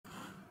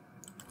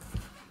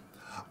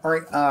All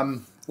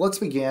right, let's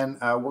begin.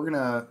 We're going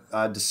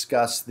to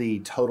discuss the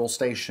total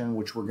station,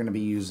 which we're going to be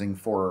using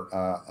for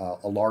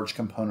a large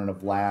component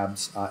of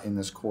labs in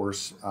this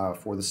course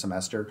for the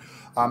semester.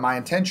 My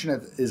intention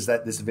is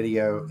that this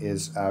video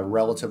is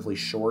relatively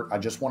short. I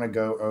just want to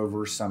go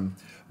over some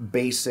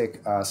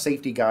basic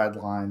safety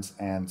guidelines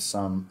and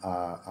some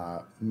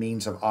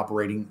means of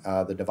operating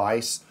the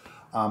device.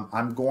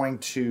 I'm going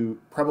to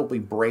probably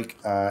break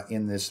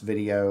in this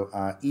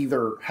video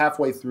either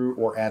halfway through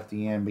or at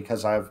the end,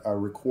 because I've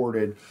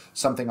recorded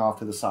something off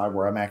to the side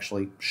where I'm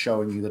actually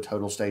showing you the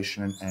total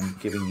station and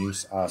giving you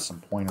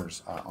some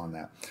pointers on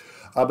that.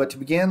 But to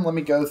begin, let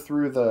me go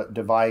through the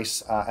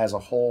device as a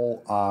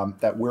whole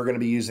that we're going to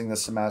be using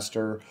this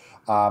semester,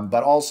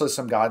 but also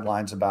some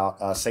guidelines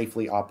about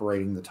safely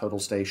operating the total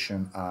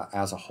station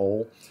as a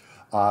whole.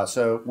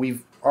 So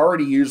we've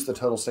already used the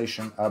total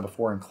station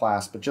before in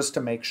class, but just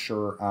to make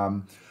sure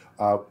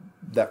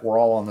that we're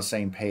all on the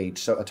same page.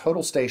 So a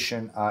total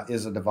station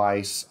is a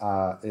device,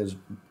 is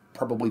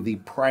probably the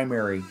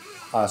primary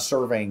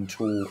surveying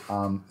tool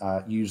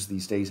used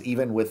these days,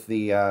 even with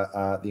the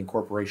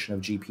incorporation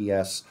of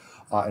GPS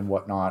and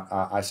whatnot.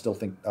 I still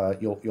think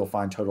you'll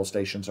find total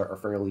stations are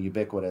fairly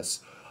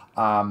ubiquitous.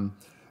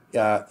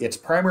 Its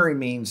primary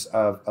means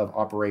of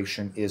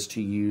operation is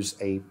to use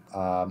a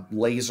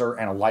laser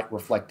and a light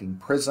reflecting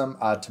prism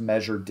to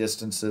measure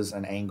distances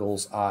and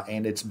angles,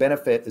 and its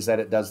benefit is that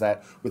it does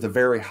that with a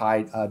very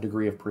high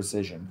degree of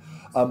precision.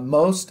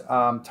 Most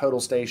total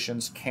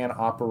stations can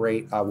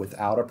operate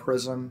without a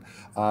prism.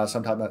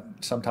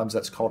 Sometimes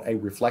that's called a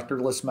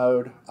reflectorless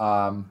mode.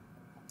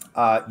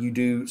 You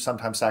do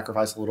sometimes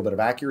sacrifice a little bit of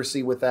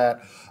accuracy with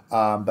that,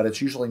 but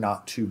it's usually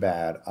not too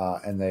bad,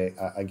 and they,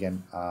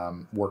 again,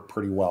 work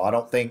pretty well. I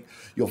don't think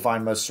you'll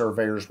find most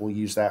surveyors will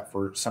use that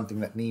for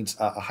something that needs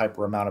a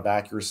hyper amount of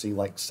accuracy,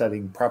 like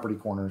setting property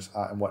corners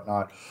and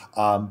whatnot,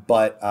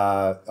 but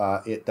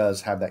it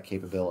does have that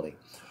capability.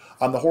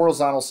 The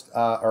horizontal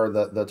or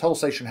the total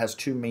station has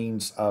two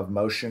means of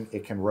motion.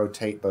 It can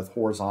rotate both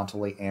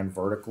horizontally and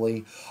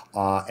vertically,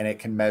 and it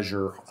can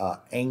measure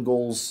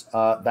angles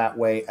that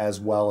way as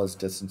well as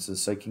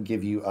distances. So it can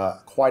give you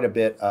quite a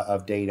bit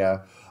of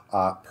data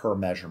per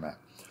measurement.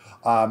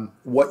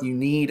 What you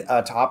need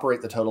to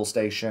operate the total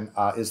station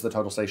is the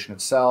total station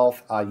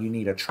itself. You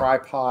need a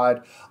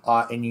tripod,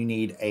 and you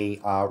need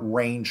a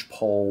range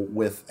pole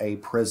with a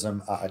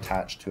prism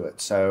attached to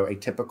it. So a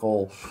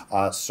typical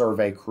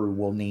survey crew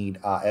will need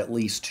at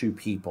least two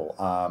people.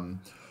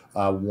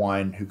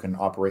 One who can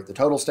operate the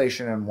total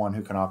station and one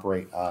who can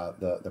operate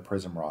the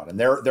prism rod. And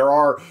there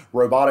are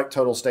robotic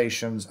total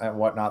stations and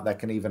whatnot that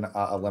can even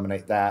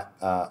eliminate that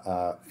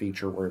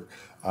feature where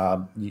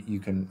you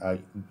can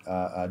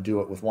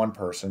do it with one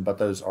person, but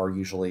those are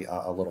usually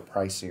a little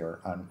pricier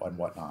and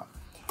whatnot.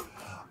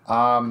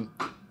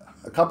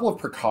 A couple of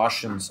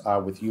precautions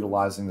with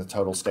utilizing the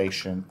total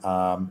station.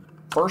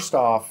 First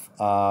off,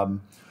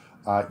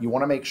 you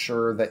want to make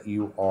sure that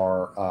you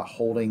are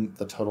holding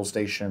the total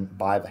station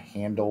by the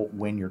handle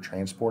when you're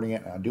transporting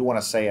it. And I do want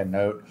to say a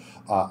note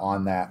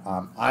on that.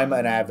 I'm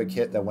an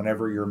advocate that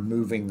whenever you're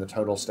moving the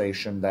total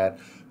station, that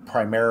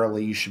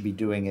primarily you should be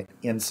doing it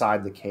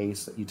inside the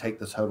case, that you take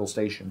the total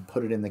station,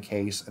 put it in the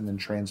case, and then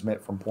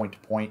transmit from point to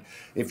point.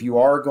 If you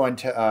are going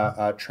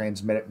to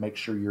transmit it, make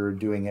sure you're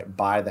doing it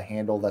by the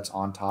handle that's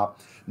on top.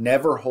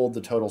 Never hold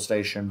the total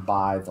station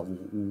by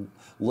the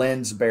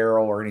lens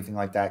barrel or anything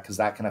like that, because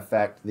that can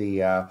affect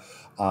the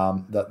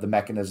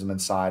mechanism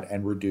inside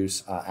and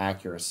reduce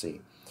accuracy.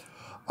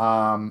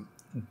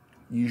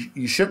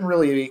 You shouldn't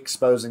really be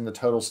exposing the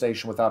total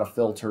station without a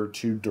filter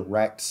to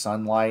direct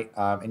sunlight,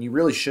 and you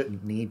really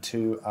shouldn't need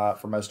to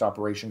for most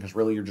operation, because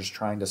really you're just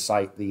trying to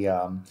sight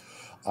the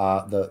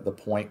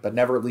point, but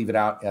never leave it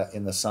out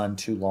in the sun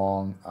too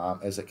long,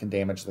 as it can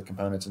damage the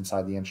components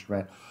inside the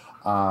instrument.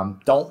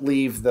 Don't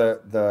leave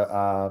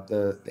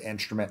the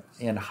instrument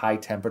in high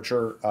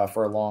temperature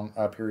for a long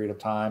period of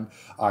time,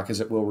 because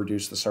it will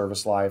reduce the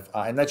service life.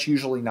 And that's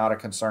usually not a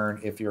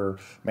concern if you're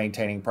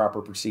maintaining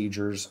proper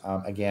procedures.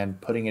 Again,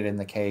 putting it in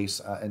the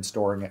case and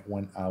storing it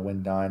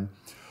when done.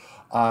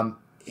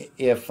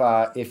 If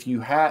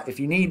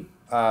you need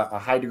a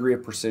high degree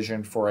of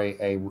precision for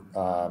a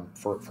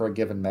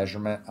given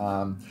measurement,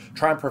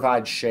 try and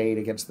provide shade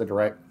against the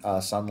direct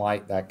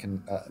sunlight. That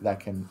can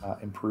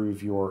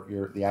improve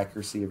the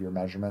accuracy of your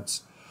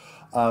measurements.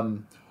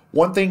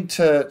 One thing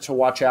to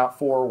watch out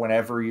for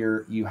whenever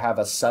you have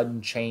a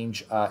sudden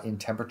change in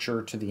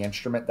temperature to the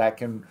instrument, that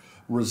can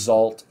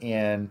result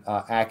in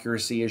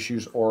accuracy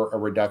issues or a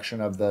reduction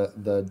of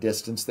the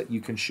distance that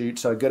you can shoot.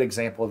 So a good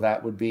example of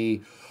that would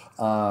be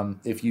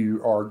if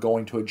you are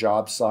going to a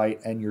job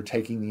site and you're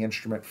taking the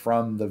instrument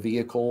from the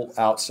vehicle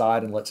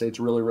outside, and let's say it's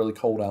really, really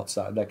cold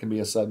outside, that can be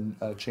a sudden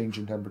change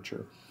in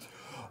temperature.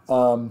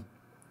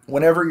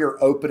 Whenever you're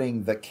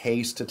opening the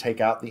case to take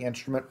out the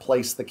instrument,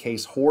 place the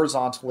case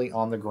horizontally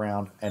on the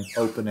ground and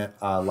open it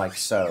like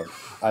so.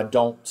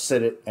 Don't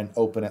sit it and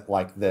open it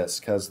like this,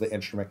 because the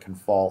instrument can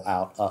fall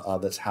out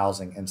of its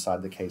housing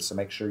inside the case. So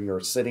make sure you're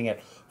sitting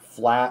it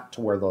flat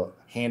to where the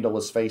handle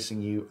is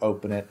facing you,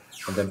 open it,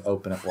 and then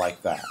open it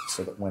like that,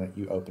 so that when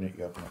you open it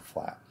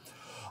flat.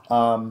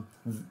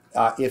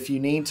 If you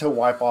need to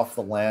wipe off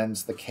the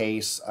lens, the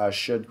case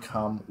should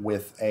come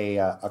with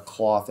a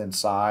cloth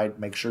inside.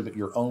 Make sure that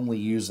you're only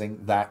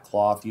using that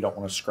cloth. You don't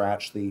want to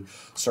scratch the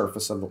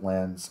surface of the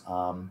lens.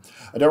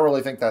 I don't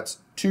really think that's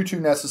too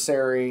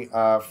necessary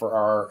for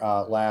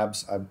our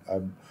labs.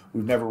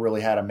 We've never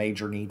really had a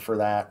major need for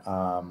that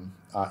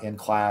in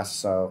class,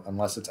 so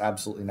unless it's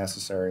absolutely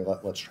necessary,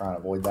 let's try and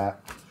avoid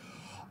that.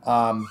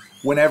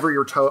 Whenever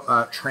you're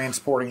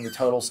transporting the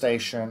total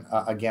station,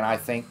 again, I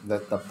think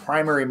that the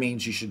primary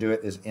means you should do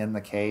it is in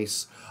the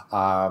case.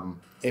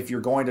 If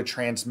you're going to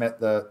transmit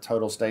the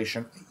total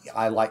station,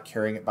 I like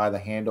carrying it by the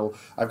handle.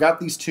 I've got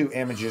these two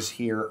images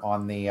here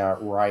on the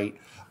right.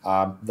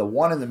 The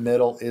one in the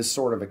middle is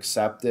sort of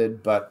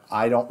accepted, but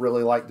I don't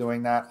really like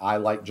doing that. I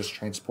like just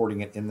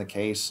transporting it in the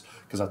case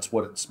because that's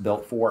what it's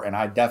built for, and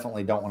I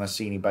definitely don't want to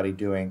see anybody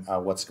doing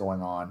what's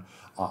going on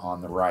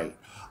the right.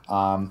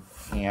 One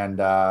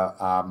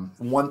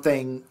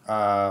thing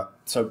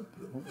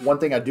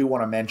I do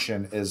want to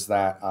mention is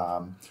that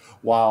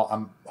while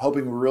I'm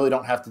hoping we really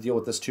don't have to deal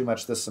with this too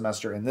much this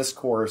semester in this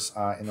course,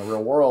 in the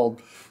real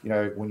world, you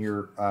know, when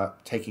you're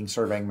taking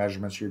surveying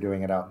measurements, you're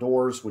doing it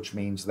outdoors, which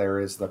means there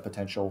is the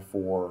potential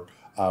for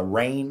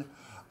rain.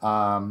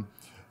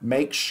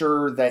 Make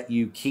sure that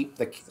you keep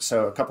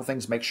so a couple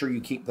things, make sure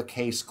you keep the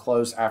case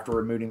closed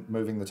after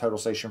moving the total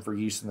station for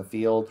use in the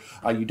field.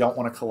 You don't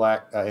want to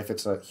collect, if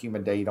it's a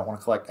humid day, you don't want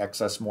to collect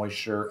excess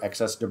moisture,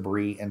 excess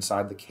debris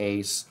inside the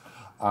case.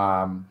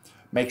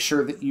 Make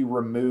sure that you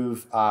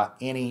remove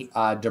any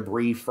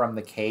debris from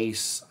the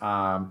case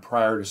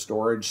prior to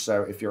storage.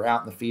 So if you're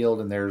out in the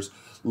field and there's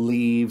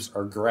leaves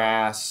or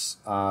grass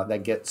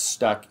that get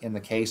stuck in the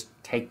case,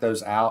 take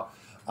those out.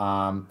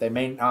 They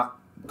may not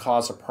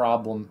cause a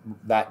problem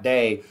that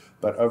day,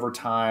 but over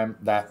time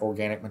that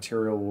organic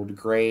material will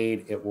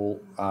degrade, it will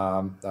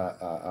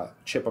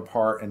chip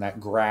apart, and that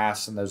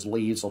grass and those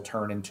leaves will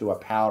turn into a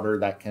powder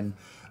that can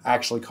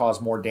actually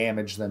cause more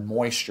damage than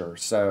moisture.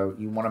 So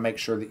you want to make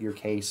sure that your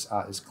case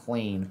is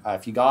clean.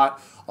 If you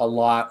got a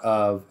lot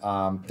of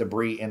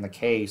debris in the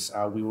case,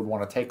 we would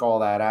want to take all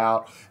that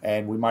out,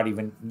 and we might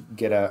even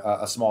get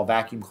a small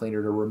vacuum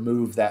cleaner to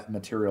remove that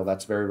material.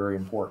 That's very, very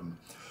important.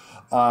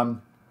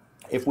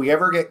 If we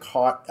ever get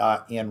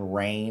caught in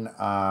rain,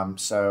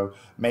 so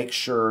make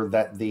sure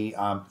that the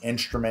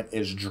instrument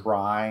is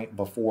dry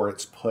before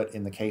it's put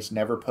in the case.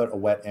 Never put a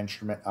wet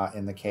instrument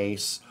in the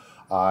case.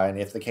 And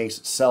if the case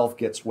itself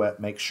gets wet,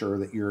 make sure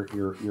that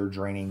you're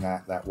draining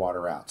that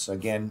water out. So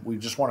again, we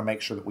just want to make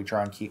sure that we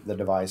try and keep the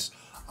device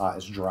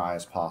as dry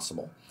as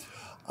possible.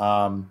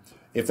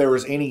 If there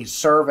was any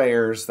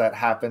surveyors that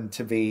happened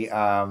to be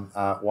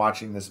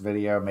watching this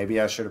video, maybe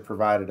I should have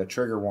provided a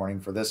trigger warning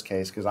for this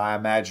case, because I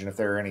imagine if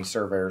there are any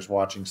surveyors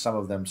watching, some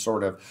of them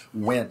sort of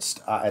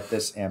winced at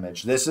this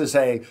image.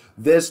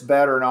 This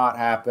better not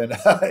happen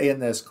in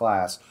this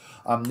class.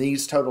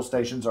 These total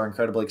stations are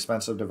incredibly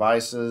expensive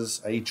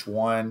devices. Each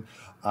one,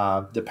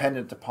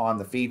 dependent upon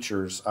the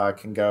features,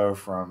 can go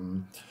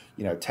from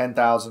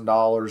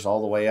 $10,000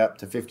 all the way up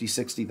to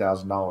 $50,000,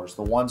 $60,000.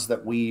 The ones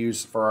that we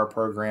use for our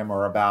program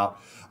are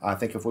about, I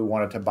think if we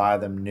wanted to buy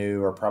them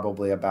new, are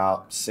probably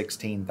about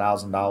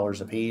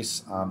 $16,000 a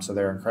piece. So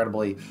they're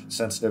incredibly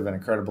sensitive and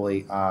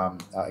incredibly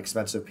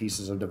expensive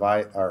pieces of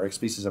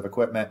pieces of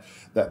equipment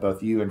that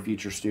both you and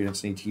future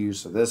students need to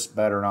use. So this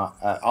better not.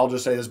 I'll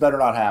just say this better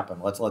not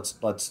happen.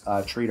 Let's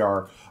treat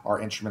our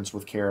instruments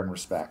with care and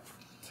respect.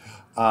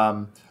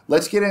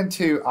 Let's get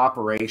into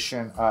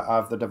operation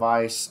of the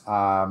device.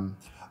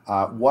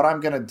 What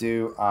I'm going to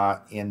do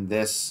in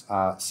this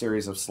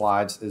series of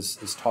slides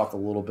is talk a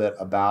little bit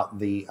about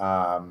the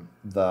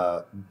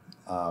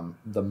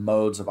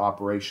modes of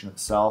operation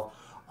itself.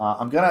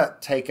 I'm going to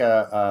take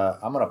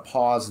I'm going to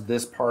pause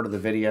this part of the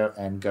video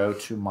and go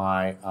to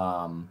my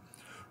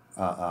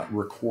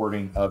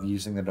recording of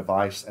using the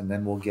device, and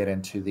then we'll get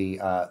into the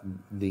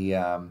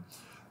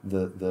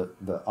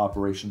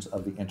operations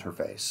of the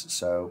interface.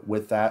 So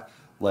with that,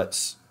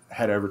 let's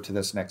head over to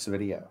this next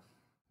video.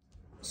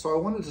 So I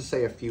wanted to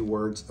say a few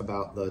words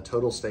about the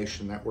total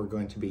station that we're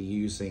going to be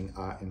using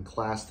in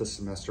class this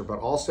semester, but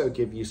also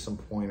give you some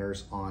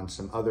pointers on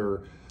some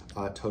other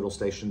total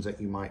stations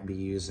that you might be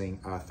using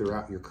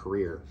throughout your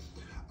career.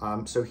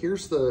 So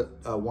here's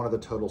one of the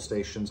total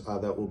stations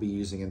that we'll be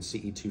using in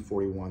CE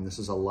 241. This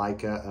is a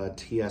Leica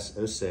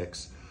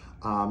TS06.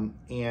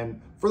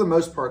 And for the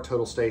most part,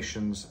 total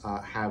stations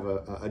have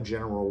a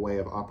general way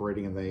of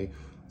operating, and they,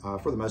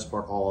 for the most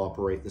part, all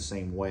operate the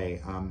same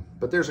way.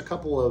 But there's a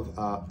couple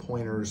of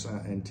pointers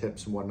and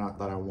tips and whatnot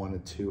that I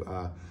wanted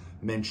to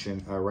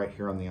mention right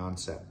here on the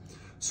onset.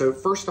 So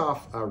first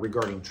off,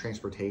 regarding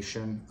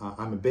transportation,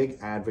 I'm a big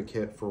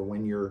advocate for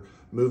when you're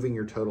moving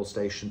your total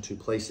station to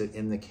place it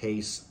in the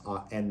case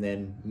and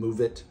then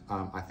move it.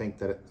 I think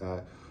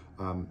that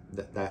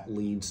that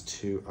leads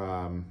to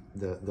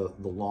the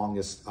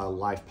longest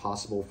life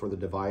possible for the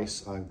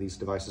device. These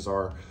devices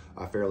are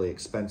fairly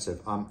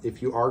expensive.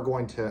 If you are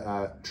going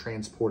to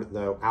transport it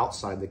though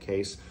outside the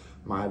case,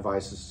 my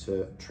advice is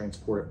to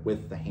transport it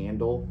with the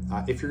handle.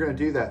 If you're going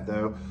to do that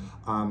though,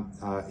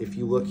 if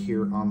you look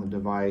here on the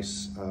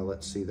device,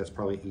 let's see, that's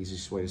probably the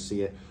easiest way to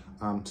see it.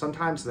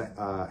 Sometimes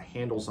the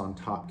handles on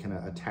top can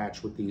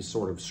attach with these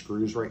sort of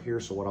screws right here.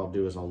 So what I'll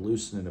do is I'll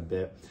loosen it a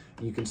bit.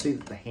 You can see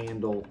that the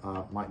handle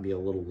might be a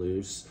little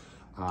loose.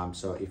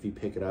 So if you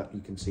pick it up, you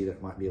can see that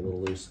it might be a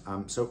little loose.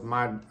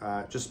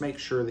 Just make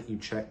sure that you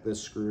check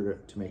this screw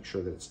to make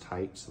sure that it's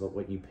tight, so that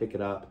when you pick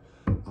it up,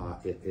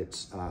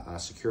 it's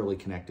securely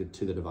connected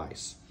to the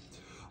device.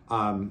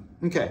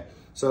 Okay,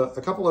 so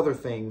a couple other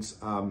things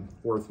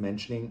worth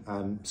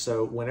mentioning.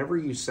 So whenever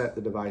you set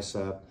the device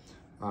up,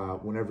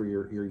 whenever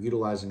you're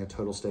utilizing a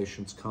total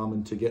station, it's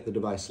common to get the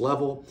device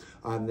level.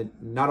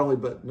 Not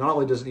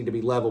only does it need to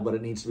be level, but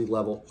it needs to be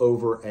level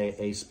over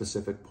a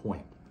specific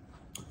point.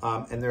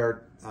 And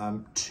there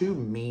are two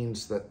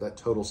means that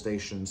total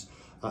stations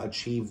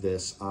achieve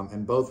this,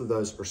 and both of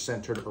those are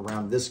centered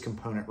around this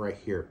component right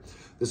here.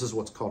 This is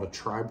what's called a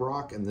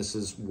tribrock, and this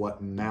is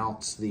what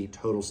mounts the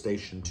total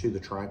station to the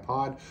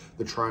tripod.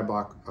 The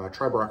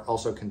tribrock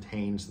also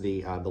contains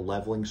the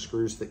leveling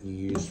screws that you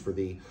use for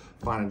the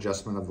fine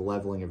adjustment of the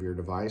leveling of your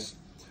device.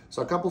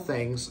 So a couple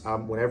things,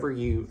 whenever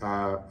you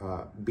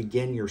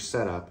begin your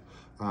setup,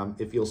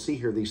 if you'll see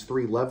here, these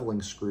three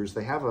leveling screws,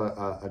 they have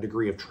a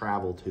degree of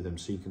travel to them.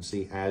 So you can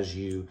see as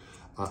you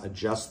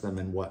adjust them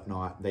and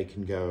whatnot, they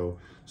can go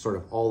sort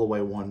of all the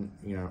way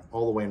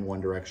all the way in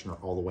one direction or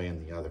all the way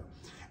in the other.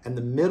 And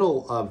the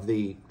middle of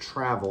the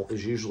travel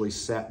is usually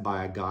set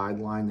by a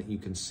guideline that you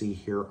can see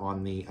here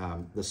on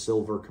the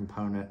silver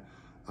component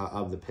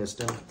of the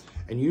piston.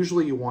 And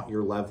usually you want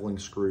your leveling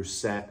screw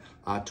set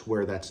to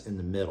where that's in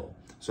the middle,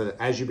 so that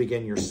as you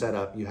begin your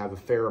setup, you have a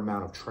fair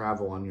amount of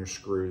travel on your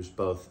screws,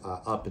 both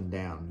up and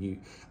down.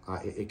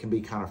 It can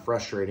be kind of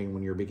frustrating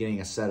when you're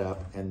beginning a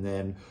setup, and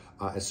then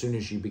as soon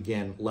as you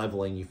begin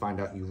leveling, you find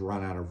out you've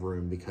run out of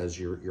room because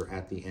you're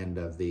at the end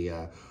of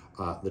the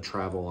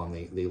travel on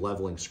the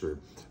leveling screw.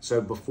 So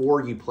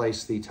before you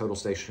place the total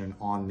station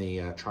on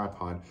the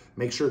tripod,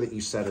 make sure that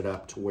you set it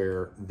up to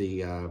where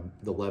the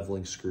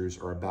leveling screws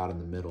are about in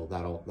the middle.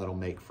 That'll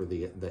make for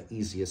the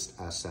easiest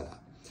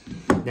setup.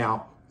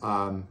 Now,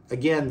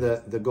 again,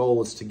 the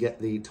goal is to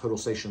get the total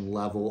station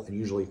level and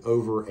usually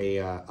over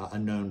a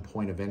known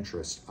point of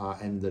interest.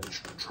 And the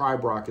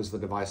tribrock is the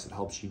device that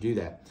helps you do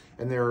that.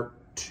 And there are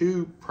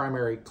two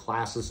primary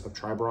classes of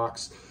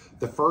tribrocks.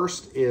 The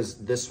first is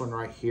this one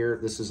right here.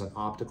 This is an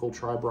optical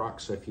tribrock.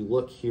 So if you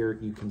look here,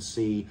 you can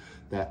see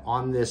that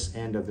on this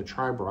end of the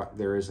tribrock,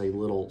 there is a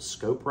little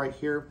scope right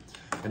here.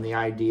 And the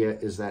idea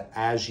is that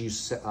as you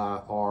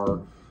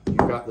you've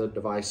got the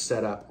device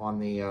set up on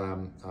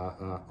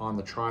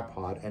the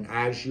tripod, and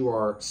as you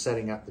are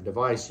setting up the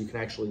device, you can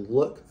actually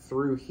look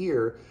through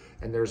here,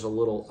 and there's a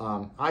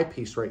little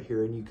eyepiece right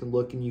here, and you can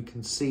look and you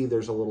can see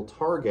there's a little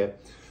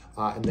target.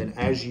 And then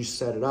as you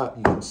set it up,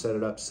 you can set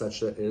it up such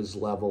that it is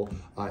level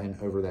and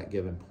over that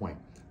given point.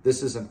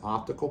 This is an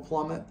optical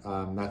plummet.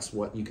 That's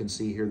what you can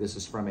see here. This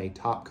is from a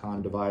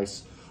Topcon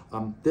device.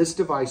 This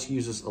device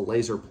uses a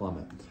laser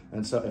plummet.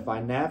 And so if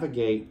I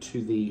navigate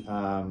to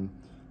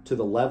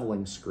the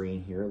leveling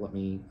screen here, let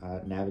me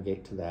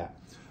navigate to that.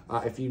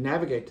 If you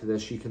navigate to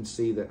this, you can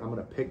see that I'm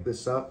going to pick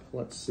this up.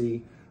 Let's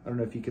see. I don't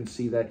know if you can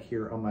see that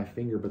here on my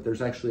finger, but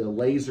there's actually a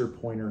laser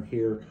pointer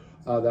here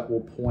that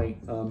will point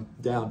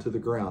down to the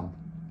ground.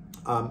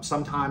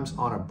 Sometimes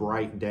on a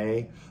bright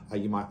day,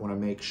 you might want to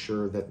make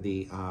sure that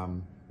the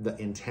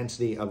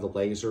intensity of the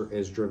laser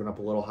is driven up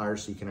a little higher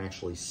so you can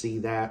actually see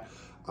that.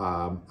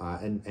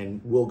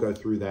 And we'll go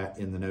through that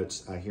in the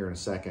notes here in a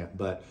second,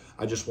 but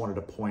I just wanted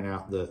to point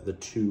out the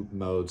two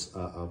modes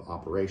of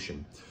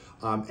operation.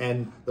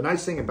 And the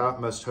nice thing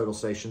about most total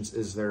stations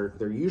is they're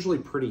usually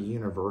pretty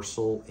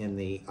universal in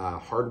the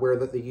hardware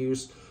that they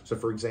use. So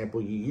for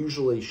example, you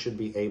usually should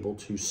be able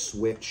to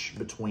switch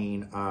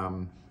between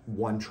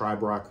one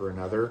tribrock or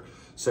another.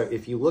 So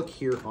if you look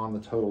here on the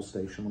total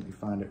station, let me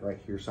find it right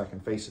here so I can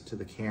face it to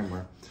the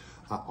camera.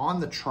 On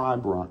the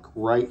tribrock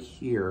right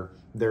here,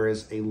 there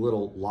is a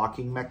little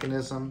locking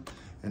mechanism.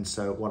 And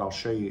so what I'll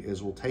show you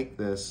is we'll take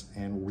this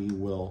and we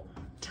will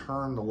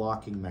turn the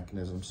locking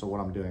mechanism. So what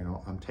I'm doing,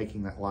 I'm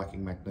taking that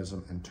locking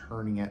mechanism and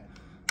turning it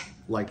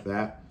like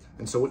that.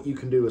 And so what you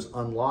can do is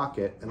unlock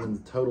it, and then the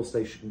total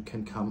station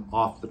can come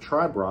off the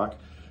tribrock,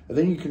 and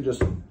then you can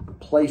just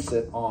place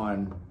it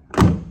on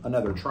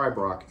another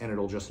tribrock and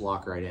it'll just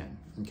lock right in.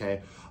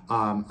 Okay.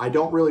 I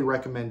don't really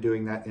recommend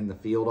doing that in the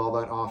field all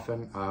that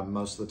often.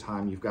 Most of the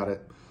time you've got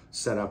it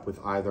set up with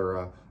either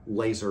a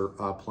laser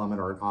plummet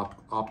or an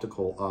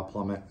optical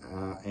plummet,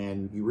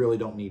 and you really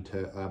don't need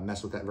to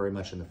mess with that very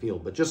much in the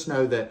field. But just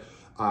know that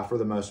for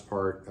the most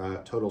part,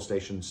 total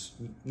stations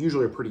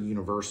usually are pretty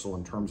universal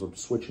in terms of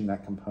switching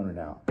that component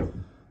out.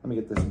 Let me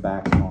get this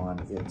back on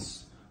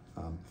its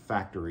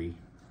factory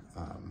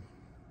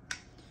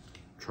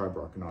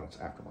tribrock, not its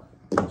aftermarket.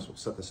 So we'll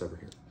set this over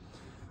here.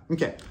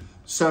 Okay,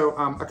 so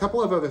a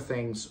couple of other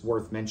things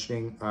worth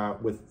mentioning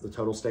with the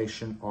total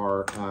station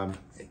are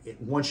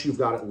once you've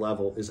got it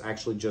level is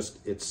actually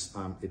just its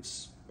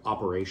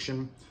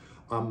operation.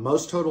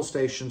 Most total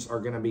stations are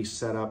going to be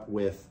set up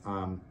with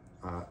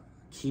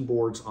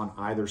keyboards on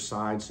either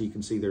side, so you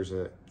can see there's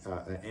an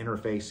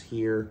interface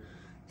here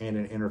and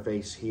an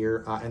interface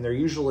here, and they're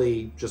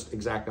usually just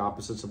exact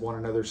opposites of one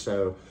another.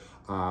 So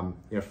you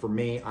know, for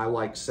me, I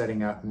like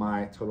setting up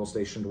my total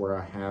station to where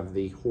I have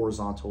the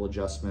horizontal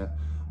adjustment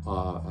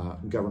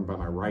governed by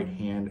my right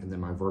hand, and then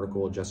my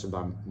vertical adjusted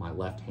by my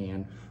left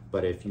hand.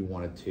 But if you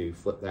wanted to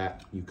flip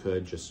that, you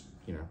could just,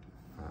 you know,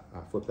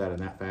 flip that in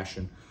that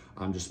fashion.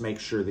 Just make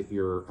sure that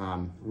you're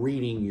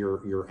reading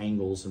your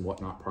angles and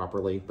whatnot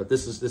properly. But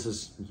this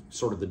is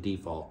sort of the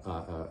default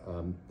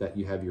that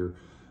you have your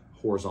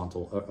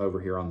horizontal over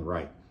here on the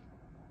right.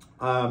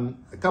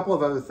 A couple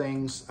of other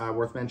things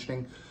worth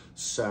mentioning.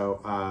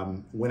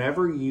 So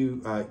whenever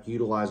you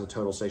utilize a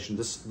total station,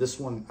 this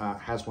one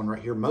has one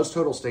right here. Most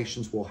total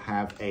stations will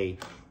have a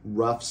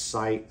rough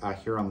sight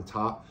here on the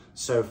top.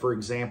 So for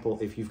example,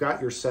 if you've got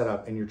your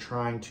setup and you're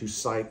trying to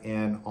sight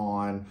in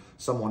on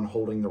someone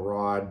holding the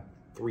rod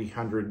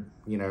 300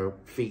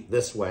 feet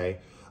this way,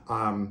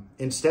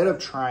 instead of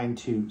trying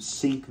to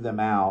seek them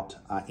out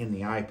in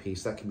the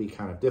eyepiece, that can be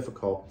kind of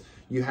difficult.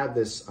 You have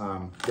this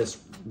this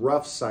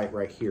rough sight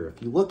right here.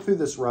 If you look through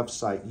this rough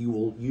sight, you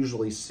will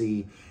usually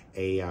see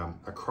a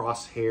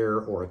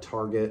crosshair or a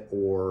target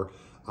or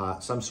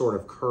some sort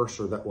of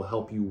cursor that will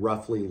help you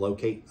roughly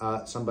locate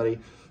somebody.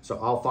 So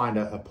I'll find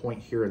a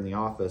point here in the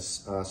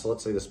office. So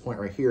let's say this point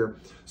right here.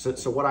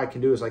 So what I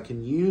can do is I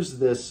can use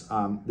this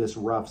this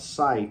rough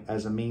sight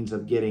as a means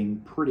of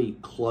getting pretty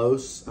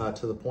close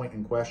to the point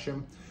in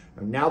question.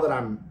 And now that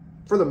I'm,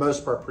 for the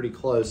most part, pretty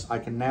close, I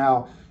can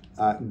now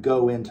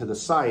go into the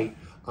sight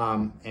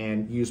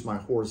and use my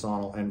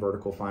horizontal and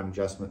vertical fine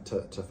adjustment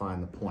to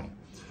find the point.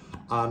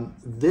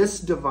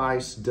 This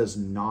device does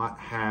not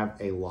have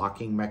a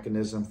locking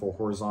mechanism for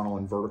horizontal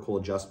and vertical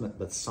adjustment,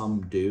 but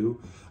some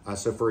do.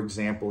 So for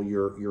example,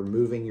 you're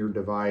moving your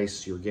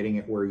device, you're getting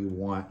it where you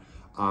want,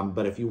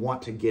 but if you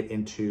want to get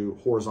into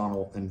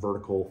horizontal and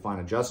vertical fine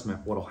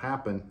adjustment, what'll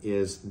happen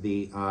is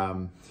the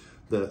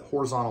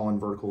horizontal and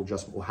vertical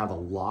adjustment will have a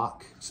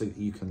lock, so that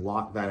you can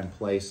lock that in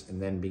place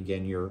and then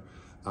begin your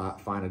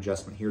fine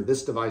adjustment here.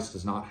 This device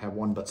does not have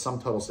one, but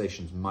some total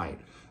stations might.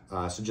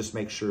 So just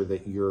make sure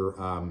that you're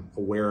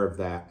aware of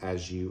that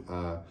as you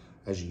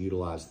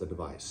utilize the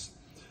device.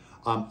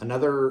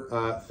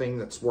 Another thing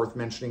that's worth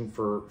mentioning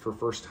for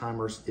first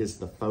timers is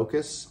the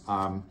focus.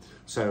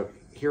 So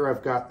here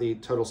I've got the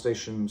total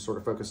station sort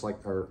of focused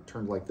like, or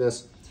turned like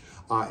this,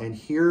 and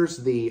here's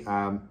the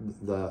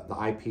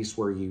eyepiece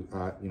where you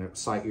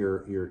sight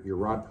your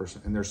rod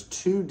person. And there's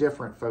two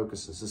different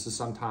focuses. This is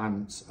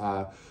sometimes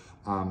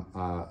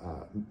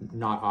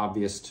not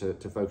obvious to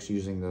folks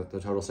using the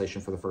total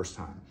station for the first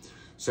time.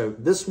 So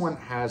this one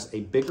has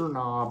a bigger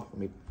knob. Let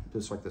me do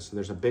this like this. So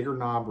there's a bigger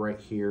knob right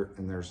here,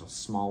 and there's a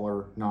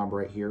smaller knob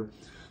right here.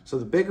 So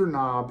the bigger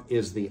knob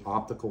is the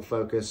optical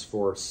focus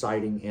for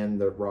sighting in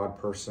the rod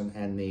person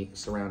and the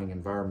surrounding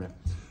environment.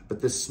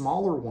 But this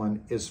smaller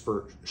one is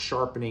for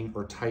sharpening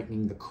or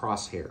tightening the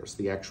crosshairs,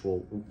 the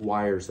actual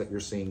wires that you're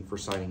seeing for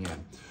sighting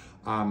in.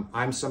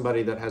 I'm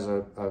somebody that has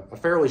a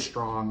fairly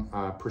strong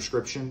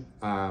prescription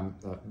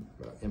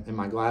in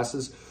my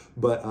glasses,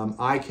 but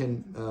I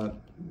can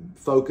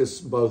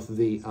focus both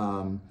the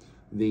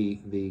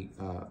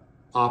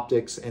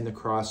optics and the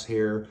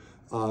crosshair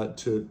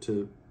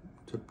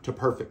to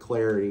perfect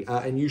clarity,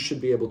 and you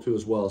should be able to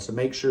as well. So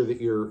make sure that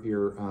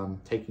you're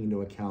taking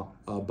into account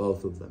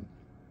both of them.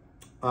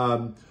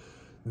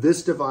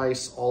 This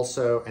device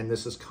also, and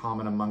this is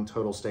common among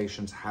total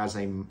stations, has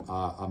a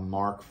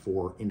mark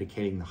for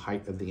indicating the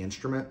height of the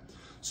instrument.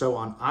 So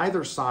on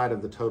either side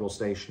of the total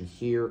station,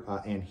 here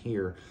and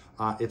here,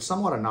 it's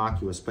somewhat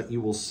innocuous, but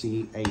you will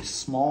see a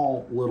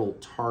small little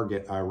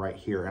target right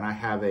here. And I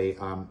have a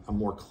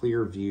more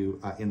clear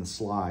view in the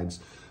slides.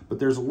 But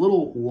there's a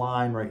little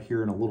line right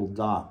here and a little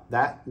dot.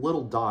 That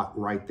little dot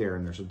right there,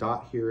 and there's a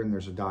dot here and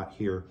there's a dot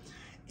here,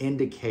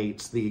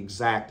 indicates the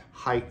exact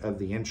height of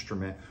the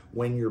instrument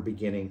when you're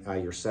beginning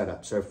your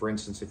setup. So for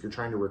instance, if you're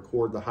trying to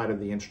record the height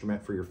of the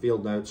instrument for your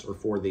field notes or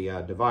for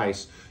the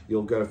device,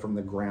 you'll go from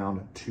the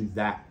ground to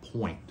that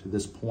point, to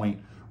this point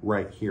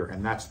right here.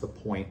 And that's the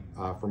point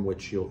from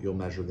which you'll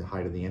measure the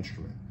height of the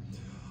instrument.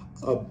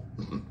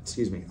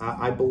 Excuse me.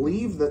 I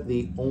believe that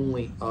the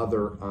only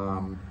other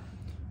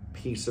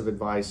piece of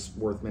advice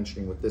worth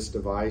mentioning with this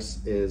device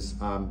is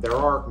there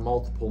are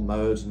multiple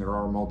modes and there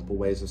are multiple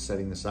ways of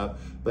setting this up,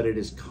 but it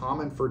is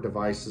common for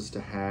devices to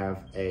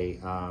have a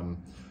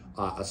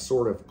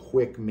sort of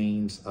quick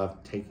means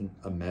of taking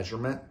a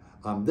measurement.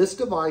 This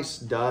device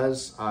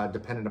does,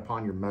 dependent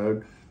upon your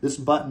mode. This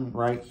button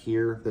right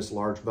here, this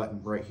large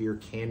button right here,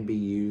 can be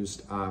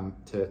used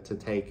to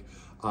take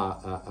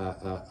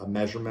a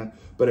measurement,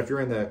 but if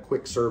you're in the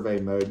quick survey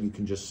mode, you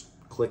can just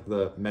click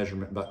the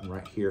measurement button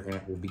right here and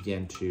it will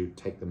begin to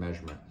take the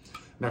measurement.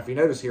 Now, if you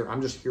notice here,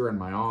 I'm just here in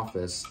my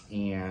office,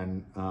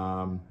 and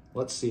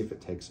let's see if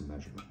it takes a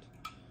measurement.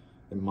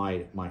 It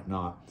might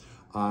not.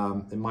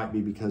 It might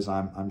be because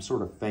I'm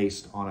sort of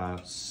faced on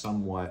a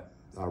somewhat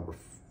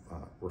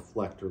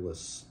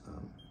reflectorless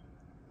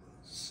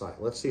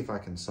site. Let's see if I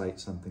can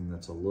cite something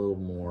that's a little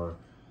more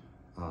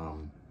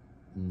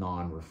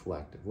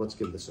non-reflective. Let's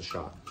give this a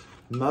shot.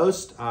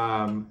 Most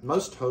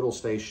total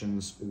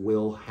stations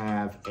will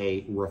have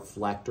a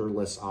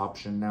reflectorless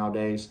option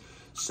nowadays.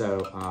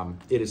 So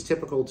it is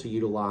typical to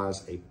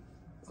utilize a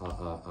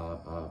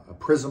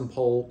prism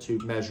pole to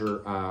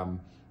measure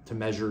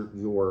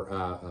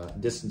your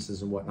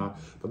distances and whatnot.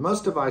 But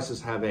most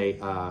devices have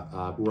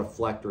a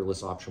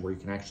reflectorless option where you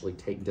can actually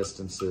take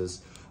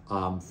distances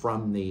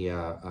from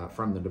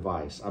the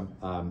device.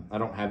 I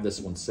don't have this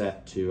one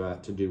set to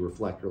do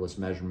reflectorless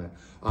measurement,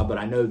 but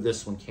I know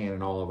this one can,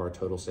 and all of our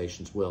total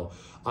stations will.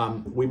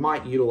 We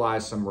might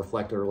utilize some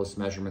reflectorless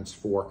measurements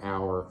for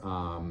our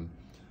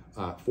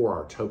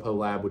topo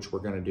lab, which we're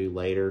going to do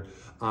later.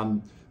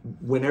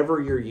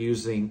 Whenever you're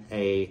using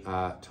a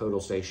total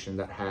station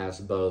that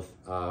has both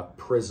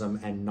prism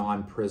and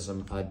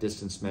non-prism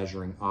distance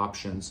measuring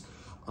options,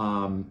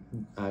 you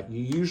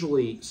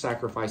usually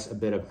sacrifice a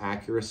bit of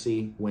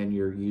accuracy when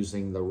you're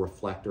using the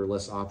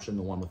reflectorless option,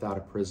 the one without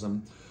a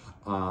prism.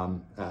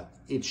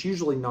 It's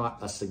usually not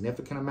a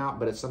significant amount,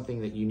 but it's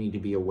something that you need to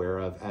be aware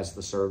of as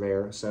the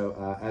surveyor.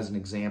 So as an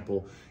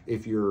example,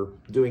 if you're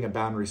doing a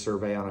boundary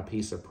survey on a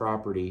piece of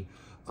property,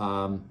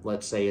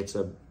 let's say it's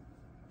a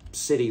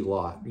city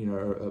lot, you know,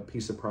 a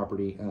piece of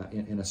property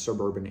in a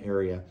suburban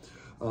area,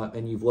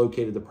 and you've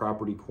located the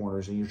property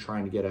corners and you're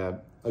trying to get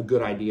a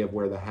good idea of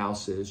where the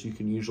house is, you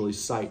can usually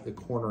cite the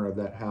corner of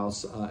that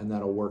house and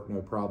that'll work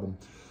no problem.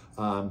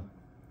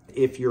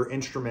 If your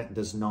instrument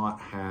does not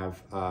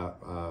have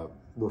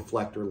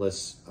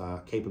reflectorless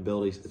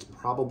capabilities, it's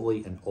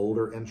probably an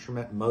older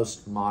instrument.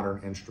 Most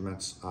modern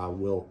instruments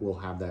will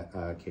have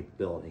that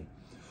capability.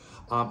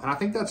 And I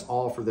think that's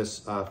all for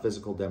this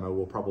physical demo.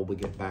 We'll probably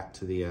get back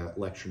to the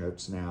lecture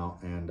notes now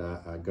and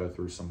go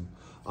through some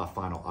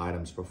final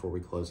items before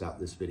we close out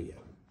this video.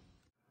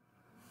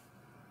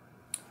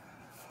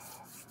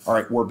 All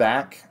right, we're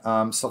back.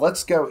 So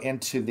let's go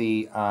into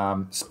the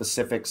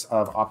specifics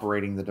of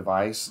operating the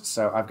device.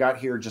 So I've got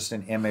here just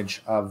an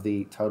image of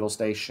the total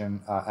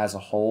station as a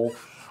whole.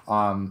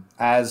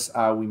 As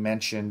we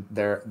mentioned,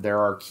 there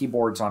are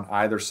keyboards on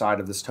either side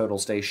of this total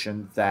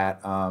station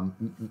that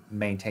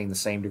maintain the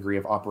same degree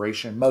of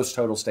operation. Most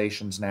total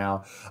stations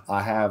now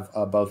have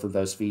both of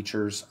those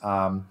features.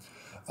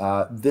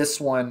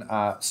 This one,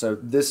 so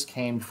this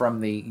came from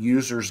the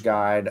user's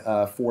guide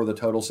for the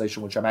total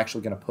station, which I'm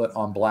actually going to put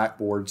on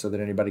Blackboard so that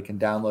anybody can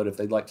download if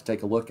they'd like to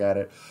take a look at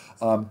it.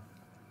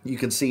 You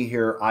can see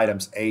here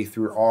items A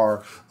through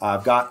R.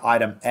 I've got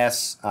item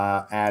S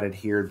added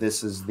here.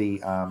 This is the,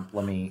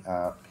 let me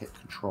hit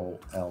Control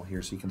L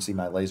here so you can see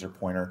my laser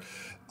pointer.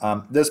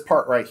 This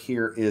part right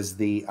here is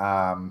the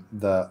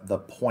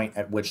point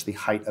at which the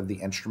height of the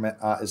instrument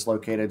is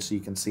located. So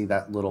you can see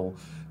that little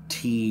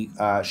T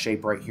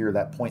shape right here,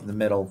 that point in the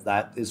middle.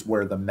 That is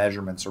where the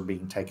measurements are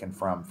being taken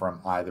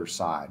from either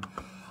side.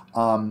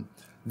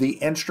 The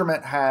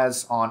instrument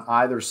has on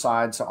either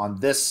side, so on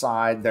this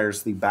side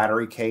there's the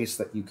battery case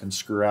that you can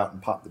screw out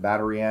and pop the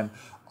battery in.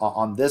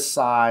 On this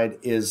side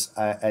is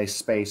a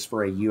space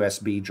for a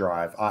USB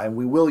drive, and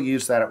we will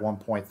use that at one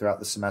point throughout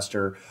the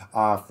semester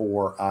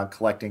for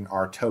collecting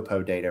our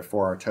topo data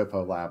for our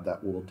topo lab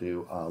that we'll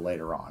do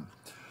later on.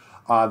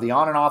 The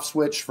on and off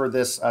switch for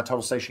this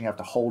total station, you have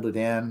to hold it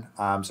in.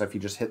 So if you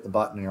just hit the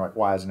button and you're like,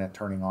 why isn't it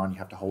turning on? You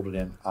have to hold it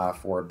in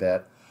for a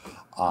bit.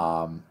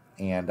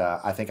 And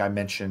I think I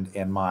mentioned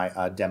in my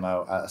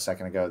demo a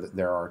second ago that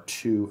there are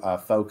two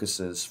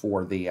focuses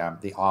for the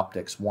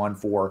optics, one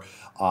for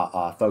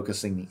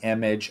focusing the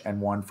image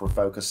and one for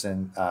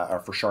focusing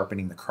or for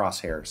sharpening the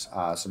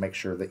crosshairs. So make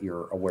sure that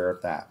you're aware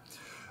of that.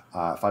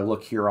 If I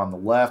look here on the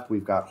left,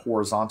 we've got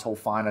horizontal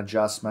fine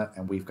adjustment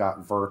and we've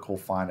got vertical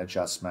fine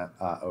adjustment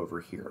over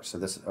here. So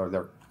this,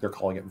 or they're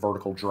calling it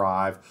vertical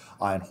drive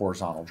and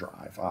horizontal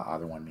drive.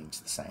 Either one means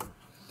the same.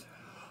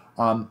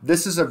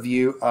 This is a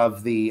view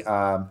of the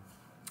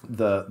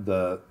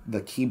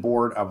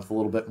keyboard with a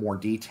little bit more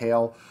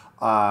detail.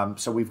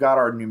 So we've got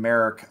our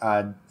numeric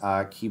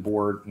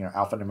keyboard, you know,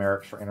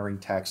 alphanumeric for entering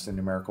text and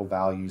numerical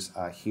values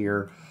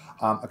here.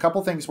 A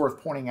couple things worth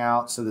pointing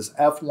out. So this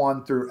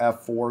F1 through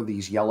F4,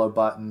 these yellow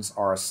buttons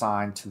are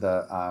assigned to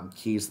the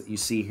keys that you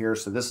see here.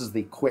 So this is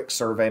the quick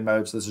survey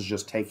mode. So this is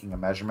just taking a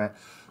measurement.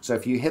 So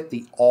if you hit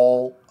the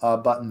all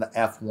button, the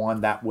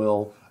F1, that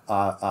will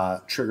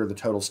trigger the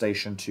total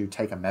station to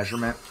take a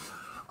measurement.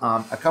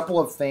 A couple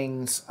of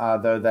things,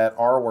 though, that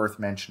are worth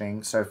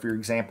mentioning. So, for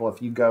example,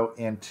 if you go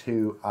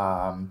into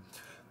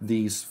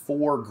these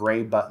four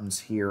gray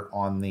buttons here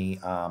on the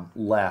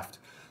left,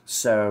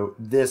 so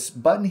this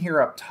button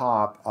here up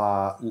top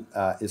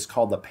is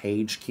called the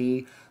page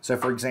key. So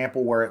for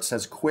example, where it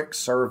says quick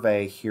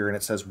survey here and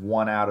it says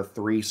 1 out of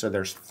 3, so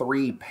there's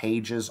 3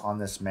 pages on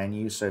this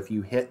menu. So if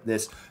you hit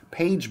this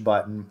page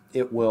button,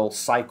 it will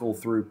cycle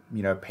through,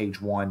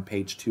 page 1,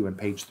 page 2, and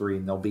page 3,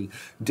 and there'll be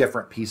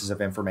different pieces of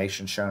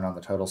information shown on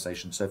the total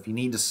station. So if you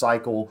need to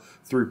cycle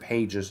through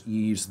pages,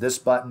 you use this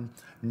button,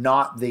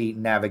 not the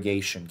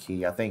navigation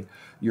key. I think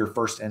your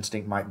first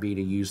instinct might be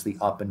to use the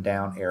up and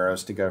down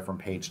arrows to go from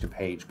page to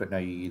page, but no,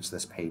 you use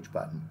this page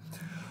button.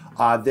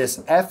 This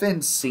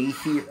FNC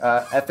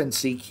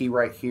key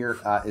right here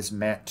is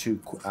meant to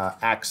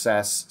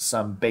access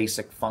some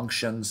basic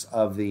functions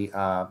of the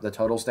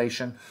total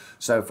station.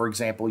 So, for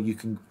example, you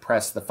can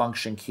press the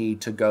function key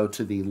to go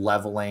to the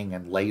leveling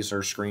and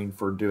laser screen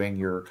for doing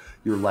your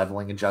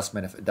leveling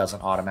adjustment if it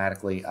doesn't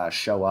automatically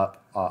show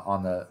up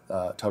on the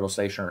total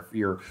station, or if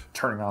you're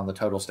turning on the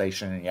total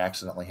station and you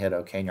accidentally hit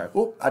OK and you're like,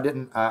 oh, I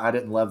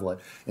didn't level it.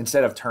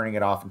 Instead of turning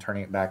it off and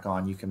turning it back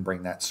on, you can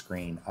bring that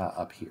screen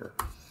up here.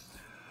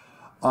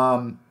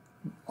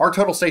 Our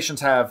total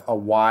stations have a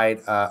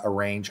wide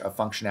range of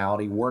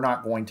functionality. We're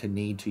not going to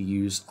need to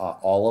use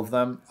all of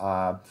them.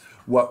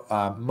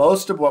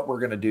 Most of what we're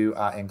going to do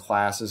in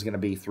class is going to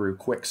be through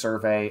quick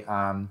survey.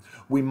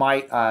 We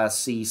might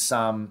see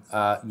some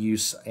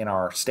use in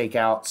our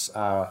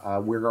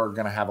stakeouts. We're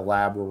going to have a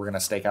lab where we're going to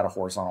stake out a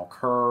horizontal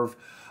curve,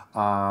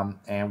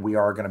 and we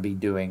are going to be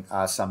doing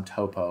some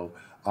topo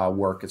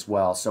work as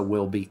well. So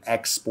we'll be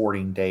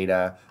exporting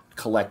data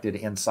collected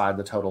inside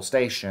the total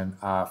station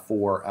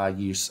for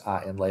use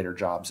in later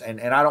jobs. And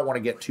I don't want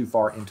to get too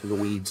far into the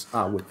weeds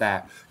with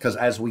that, because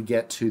as we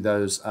get to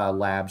those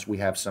labs, we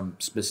have some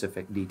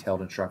specific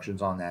detailed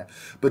instructions on that.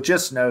 But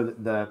just know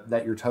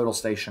that your total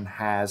station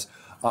has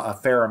a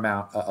fair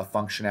amount of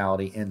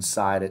functionality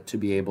inside it to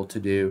be able to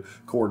do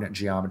coordinate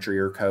geometry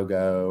or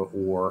COGO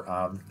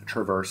or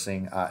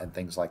traversing and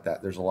things like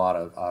that. There's a lot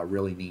of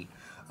really neat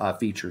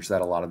features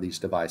that a lot of these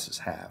devices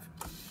have.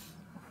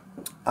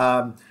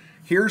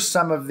 Here's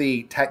some of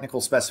the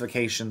technical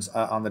specifications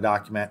on the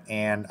document,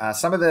 and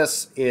some of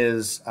this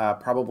is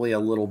probably a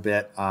little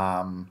bit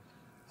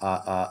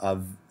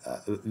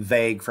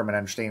vague from an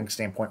understanding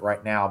standpoint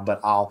right now, but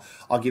I'll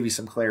give you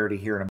some clarity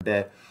here in a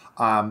bit.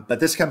 But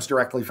this comes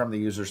directly from the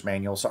user's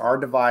manual. So our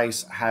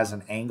device has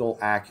an angle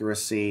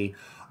accuracy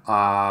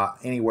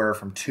anywhere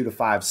from 2 to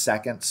 5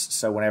 seconds.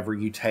 So whenever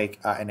you take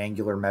an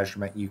angular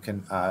measurement, you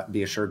can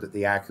be assured that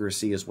the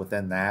accuracy is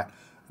within that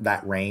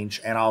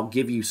range. And I'll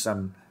give you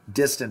some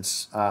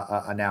distance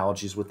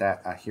analogies with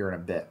that here in a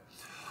bit.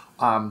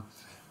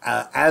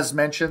 As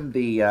mentioned,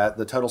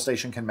 the total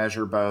station can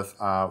measure both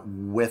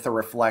with a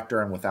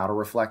reflector and without a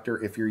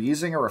reflector. If you're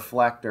using a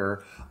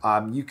reflector,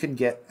 you can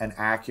get an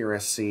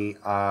accuracy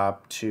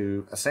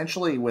to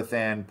essentially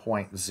within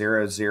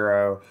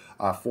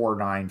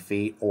 0.0049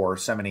 feet, or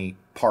so many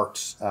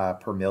parts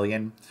per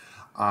million.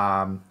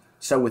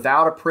 So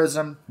without a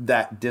prism,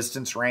 that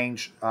distance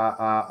range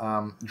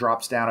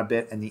drops down a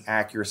bit and the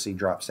accuracy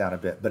drops down a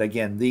bit. But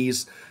again,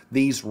 these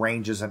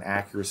ranges and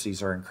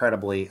accuracies are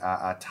incredibly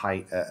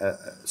tight,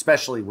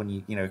 especially when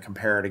you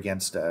compare it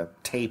against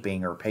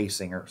taping or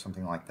pacing or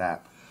something like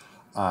that.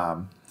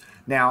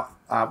 Now,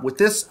 with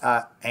this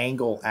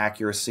angle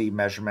accuracy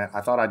measurement, I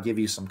thought I'd give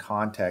you some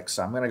context.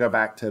 So I'm going to go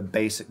back to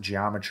basic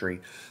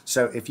geometry.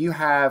 So if you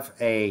have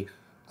a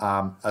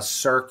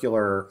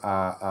circular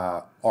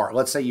arc.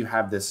 Let's say you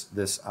have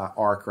this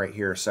arc right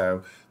here.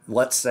 So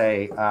let's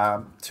say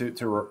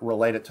to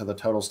relate it to the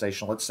total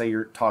station, let's say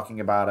you're talking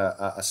about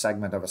a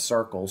segment of a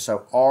circle.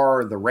 So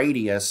r, the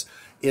radius,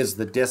 is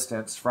the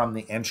distance from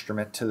the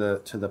instrument to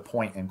the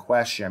point in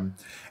question,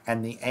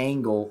 and the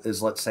angle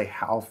is, let's say,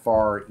 how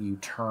far you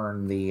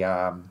turn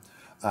the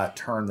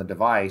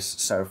device.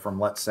 So from,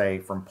 let's say,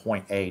 from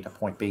point A to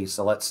point B.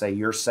 So let's say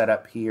you're set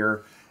up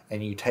here,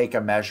 and you take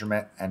a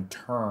measurement and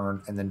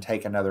turn, and then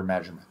take another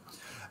measurement.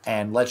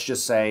 And let's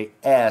just say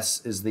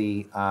S is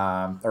the,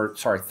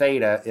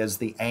 theta is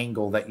the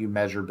angle that you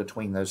measured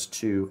between those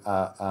two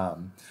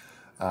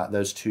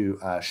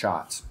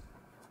shots.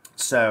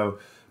 So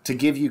to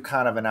give you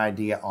kind of an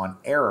idea on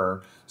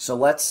error, so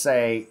let's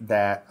say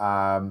that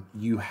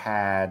you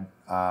had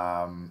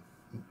 1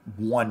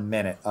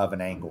 minute of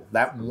an angle.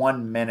 That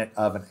 1 minute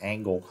of an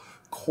angle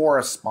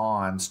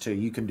corresponds to,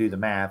 you can do the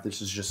math,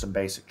 this is just some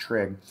basic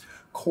trig,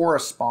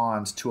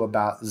 corresponds to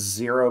about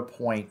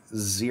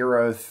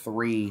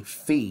 0.03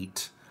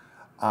 feet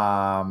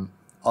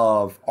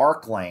of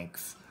arc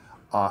length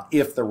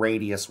if the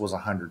radius was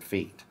 100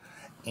 feet.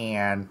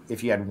 And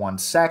if you had 1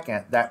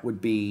 second, that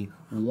would be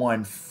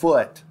 1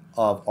 foot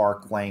of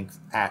arc length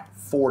at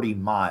 40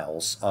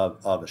 miles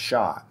of a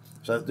shot.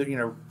 So,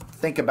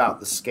 think about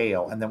the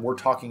scale. And then we're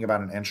talking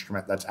about an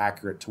instrument that's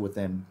accurate to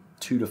within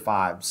 2 to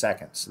 5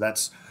 seconds.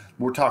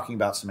 We're talking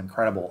about some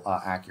incredible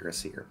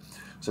accuracy here.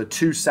 So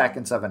 2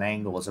 seconds of an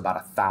angle is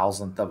about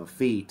 1,000th of a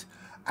feet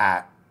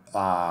of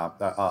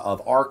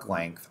arc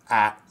length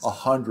at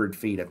 100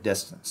 feet of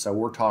distance. So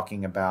we're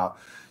talking about,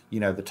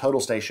 the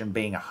total station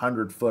being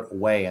 100 foot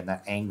away and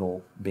that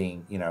angle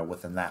being,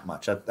 within that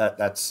much.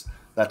 That's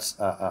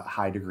a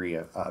high degree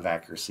of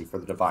accuracy for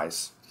the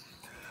device.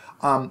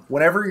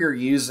 Whenever you're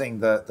using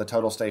the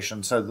total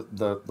station, so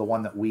the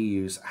one that we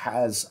use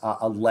has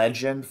a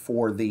legend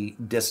for the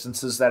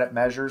distances that it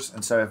measures.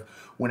 And so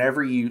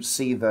whenever you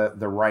see the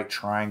right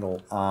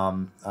triangle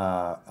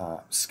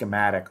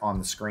schematic on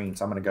the screen,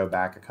 so I'm going to go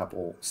back a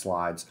couple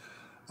slides.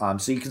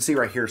 So you can see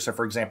right here, so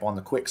for example, on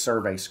the quick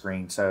survey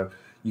screen, so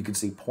you can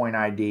see point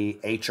ID,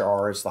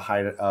 HR is the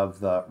height of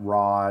the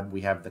rod.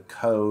 We have the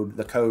code.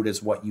 The code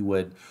is what you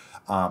would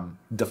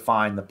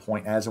define the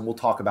point as, and we'll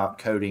talk about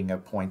coding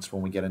of points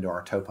when we get into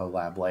our topo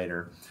lab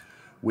later.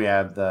 We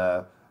have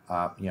the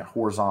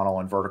horizontal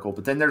and vertical,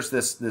 but then there's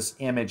this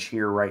image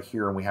here, right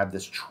here, and we have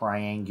this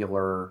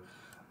triangular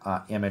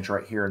image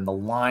right here, and the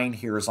line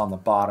here is on the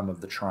bottom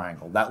of the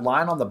triangle. That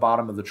line on the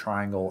bottom of the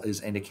triangle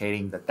is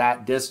indicating that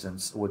that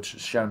distance, which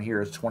is shown here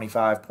as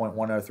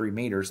 25.103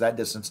 meters, that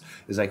distance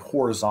is a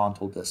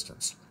horizontal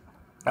distance.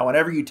 Now,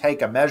 whenever you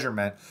take a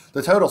measurement,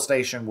 the total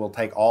station will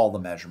take all the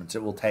measurements.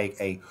 It will take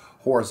a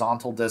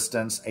horizontal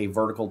distance, a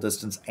vertical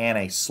distance, and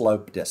a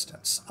slope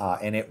distance.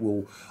 And it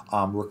will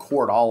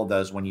record all of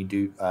those when you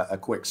do a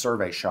quick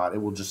survey shot.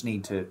 It will just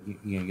need to,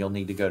 you'll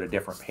need to go to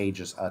different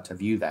pages to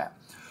view that.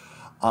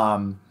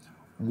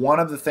 One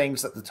of the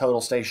things that the total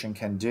station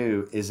can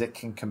do is it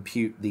can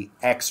compute the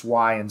X,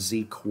 Y, and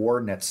Z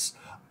coordinates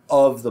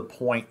of the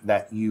point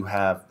that you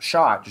have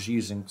shot just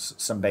using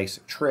some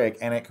basic trig,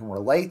 and it can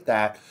relate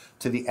that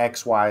to the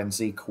X, Y, and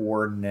Z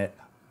coordinate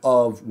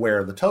of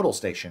where the total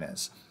station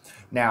is.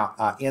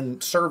 Now,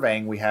 in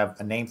surveying, we have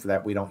a name for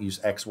that. We don't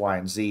use X, Y,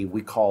 and Z.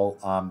 We call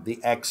the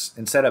X,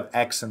 instead of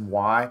X and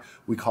Y,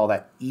 we call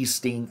that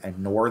easting and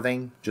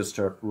northing, just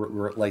to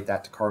relate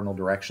that to cardinal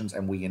directions,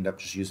 and we end up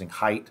just using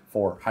height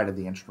for height of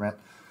the instrument.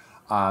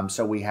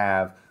 So we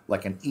have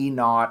like an E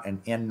naught,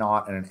 an N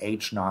naught, and an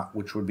H naught,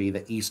 which would be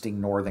the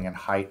easting, northing, and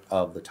height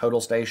of the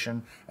total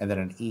station, and then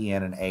an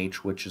EN and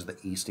H, which is the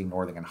easting,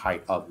 northing, and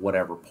height of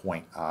whatever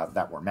point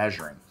that we're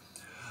measuring.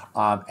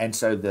 And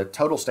so the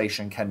total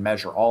station can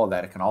measure all of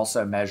that. It can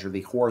also measure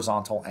the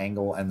horizontal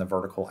angle and the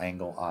vertical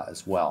angle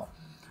as well.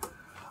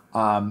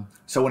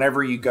 So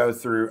whenever you go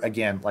through,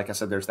 again, like I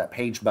said, there's that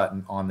page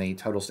button on the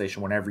total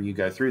station. Whenever you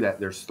go through that,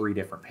 there's 3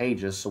 different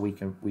pages. So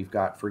we've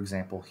got, for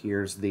example,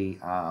 here's the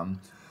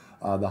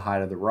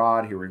height of the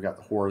rod. Here we've got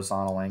the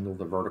horizontal angle,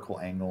 the vertical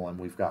angle, and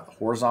we've got the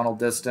horizontal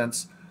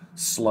distance,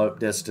 slope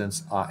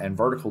distance, and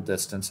vertical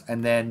distance.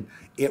 And then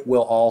it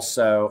will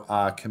also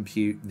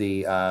compute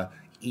the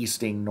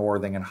easting,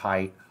 northing, and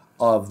height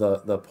of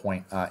the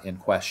point in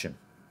question.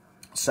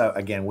 So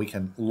again, we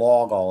can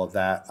log all of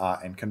that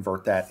and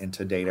convert that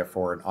into data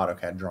for an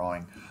AutoCAD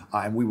drawing,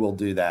 and we will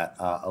do that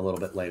a little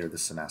bit later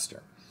this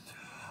semester.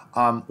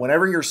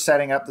 Whenever you're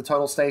setting up the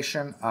total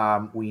station,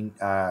 our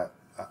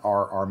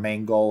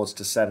main goal is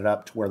to set it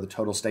up to where the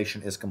total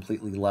station is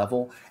completely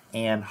level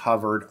and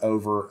hovered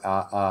over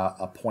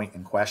a point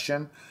in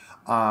question.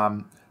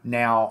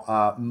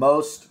 Now,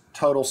 most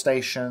total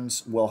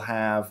stations will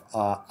have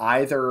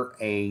either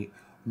a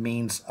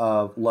means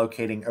of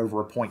locating over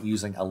a point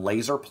using a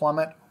laser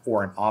plummet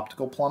or an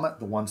optical plummet.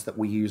 The ones that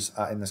we use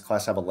in this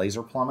class have a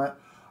laser plummet.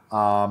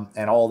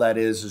 And all that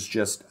is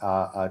just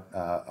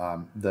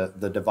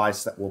the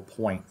device that will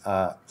point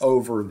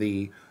over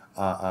the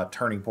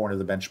turning point of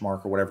the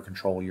benchmark or whatever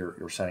control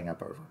you're setting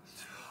up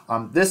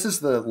over. This is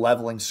the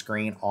leveling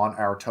screen on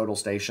our total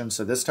station.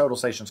 So this total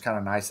station is kind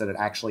of nice that it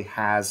actually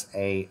has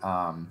a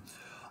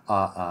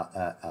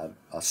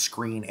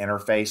screen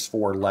interface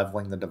for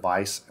leveling the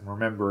device. And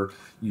remember,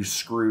 you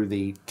screw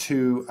the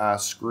 2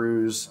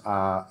 screws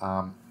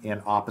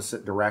in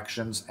opposite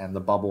directions, and the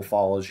bubble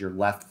follows your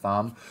left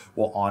thumb.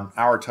 Well, on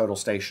our total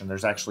station,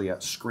 there's actually a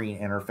screen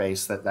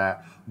interface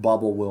that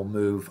bubble will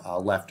move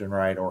left and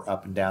right or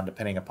up and down,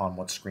 depending upon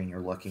what screen you're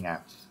looking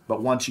at.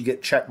 But once you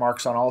get check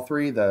marks on all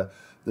 3, the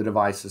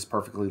device is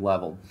perfectly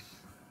leveled.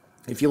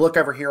 If you look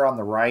over here on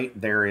the right,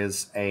 there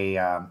is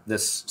a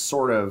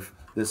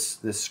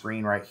this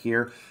screen right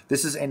here.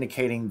 This is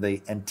indicating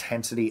the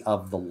intensity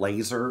of the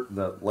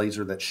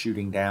laser that's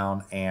shooting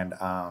down and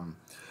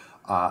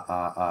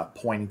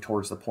pointing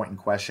towards the point in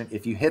question.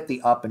 If you hit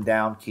the up and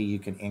down key, you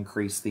can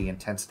increase the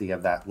intensity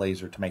of that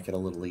laser to make it a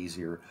little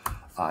easier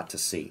to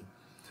see.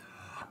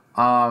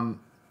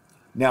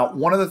 Now,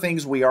 one of the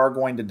things we are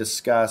going to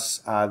discuss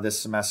this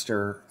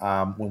semester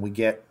when we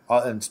get,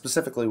 and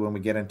specifically when we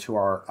get into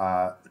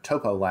our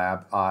topo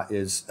lab,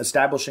 is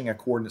establishing a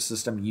coordinate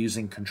system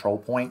using control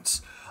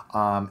points.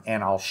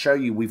 And I'll show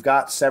you, we've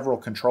got several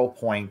control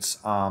points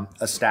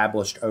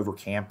established over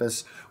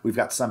campus. We've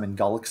got some in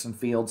Gullickson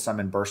Field, some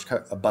in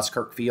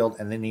Buskirk Field,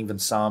 and then even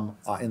some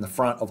in the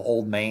front of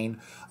Old Main,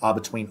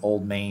 between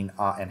Old Main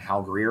and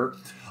Hal Greer.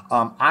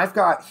 I've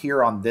got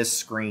here on this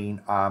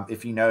screen,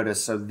 if you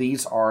notice, so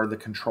these are the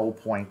control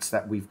points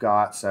that we've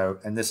got. So,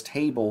 and this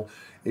table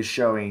is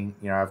showing,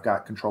 I've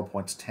got control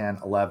points 10,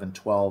 11,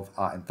 12,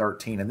 and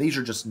 13. And these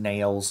are just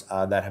nails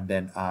that have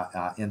been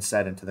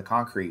inset into the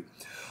concrete.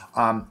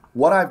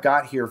 What I've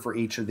got here for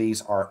each of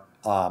these are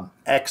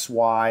X,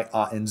 Y,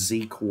 and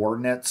Z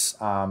coordinates,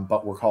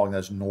 but we're calling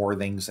those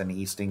northings and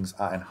eastings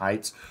and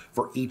heights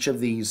for each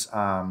of these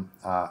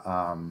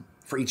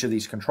for each of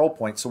these control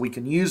points, so we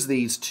can use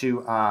these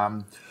to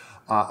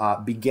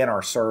begin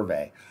our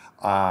survey.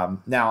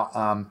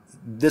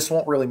 This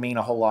won't really mean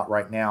a whole lot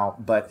right now,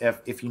 but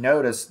if you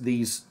notice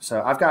these,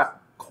 so I've got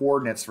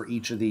coordinates for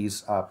each of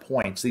these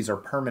points. These are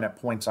permanent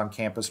points on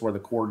campus where the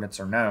coordinates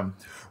are known.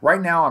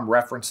 Right now I'm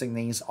referencing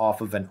these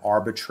off of an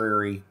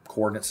arbitrary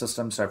coordinate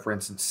system. So for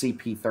instance,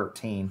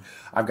 CP13,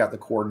 I've got the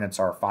coordinates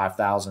are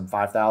 5,000,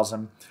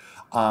 5,000.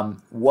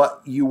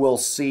 What you will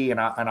see, and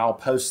I'll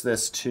post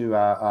this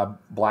to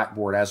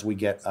Blackboard as we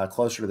get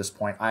closer to this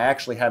point, I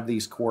actually have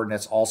these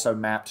coordinates also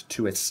mapped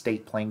to a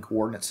state plane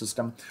coordinate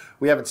system.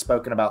 We haven't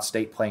spoken about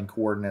state plane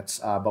coordinates,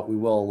 but we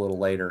will a little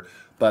later.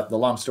 But the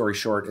long story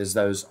short is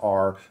those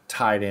are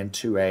tied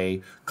into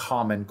a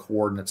common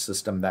coordinate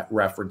system that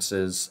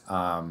references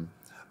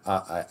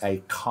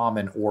a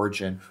common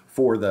origin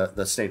for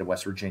the state of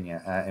West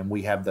Virginia, and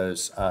we have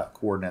those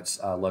coordinates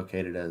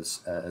located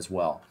as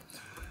well.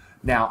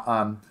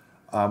 Now,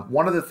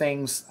 one of the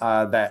things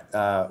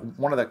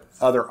one of the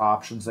other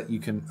options that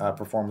you can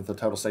perform with the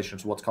total station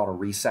is what's called a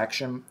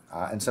resection.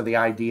 And so the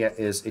idea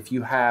is if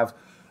you have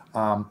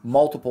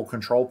multiple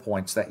control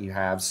points that you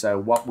have, so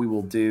what we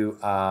will do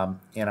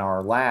in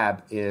our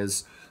lab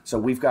is, so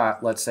we've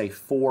got, let's say,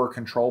 4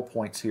 control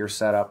points here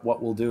set up.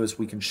 What we'll do is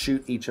we can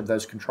shoot each of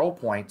those control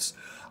points,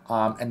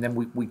 and then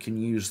we can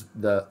use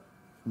the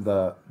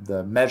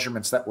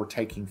measurements that we're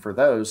taking for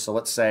those. So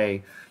let's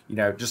say, you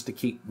know, just to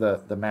keep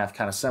the math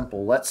kind of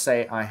simple, let's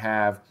say I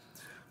have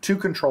 2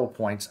 control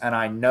points and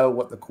I know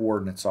what the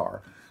coordinates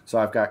are. So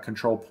I've got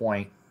control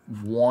point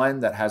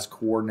 1 that has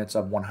coordinates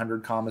of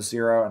 100,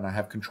 0, and I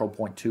have control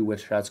point 2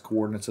 which has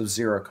coordinates of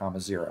 0,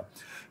 0.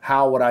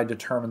 How would I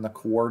determine the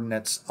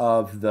coordinates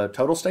of the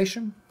total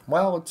station?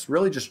 Well, it's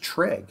really just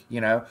trig, you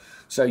know.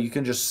 So you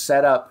can just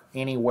set up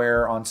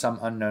anywhere on some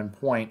unknown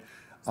point,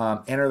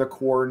 enter the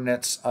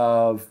coordinates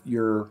of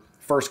your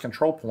first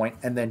control point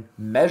and then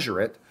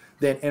measure it,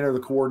 then enter the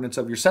coordinates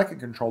of your second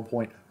control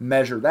point,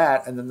 measure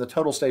that, and then the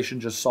total station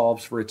just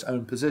solves for its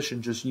own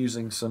position just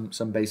using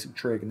some basic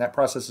trig. And that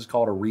process is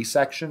called a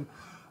resection.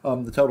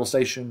 The total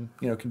station,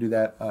 you know, can do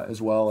that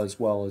as well as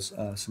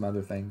some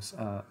other things,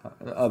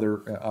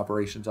 other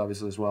operations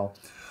obviously as well.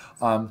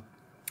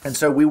 And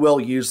so we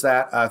will use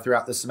that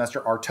throughout the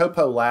semester. Our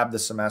topo lab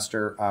this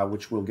semester,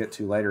 which we'll get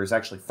to later, is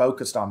actually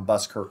focused on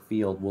Buskirk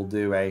Field. We'll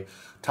do a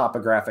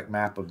topographic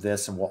map of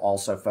this, and we'll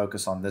also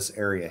focus on this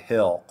area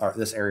hill, or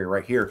this area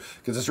right here,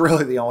 because it's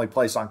really the only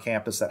place on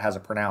campus that has a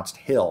pronounced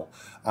hill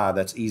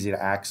that's easy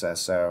to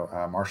access. So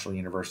Marshall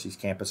University's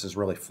campus is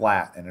really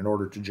flat, and in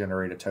order to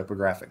generate a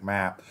topographic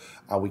map,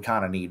 we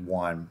kind of need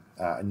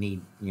a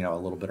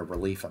little bit of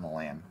relief in the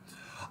land.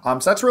 So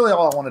that's really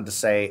all I wanted to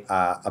say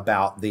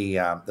about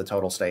the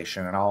total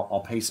station, and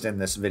I'll paste in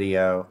this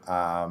video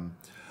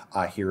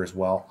here as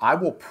well. I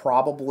will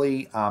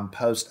probably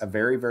post a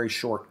very, very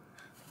short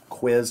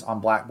quiz on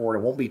Blackboard. It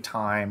won't be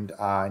timed,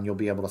 and you'll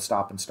be able to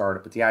stop and start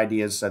it, but the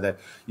idea is so that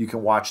you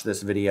can watch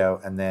this video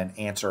and then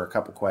answer a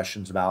couple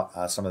questions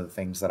about some of the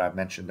things that I've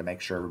mentioned to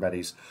make sure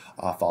everybody's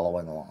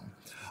following along.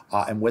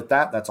 And with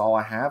that, that's all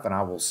I have, and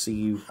I will see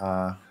you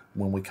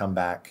when we come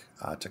back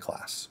to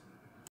class.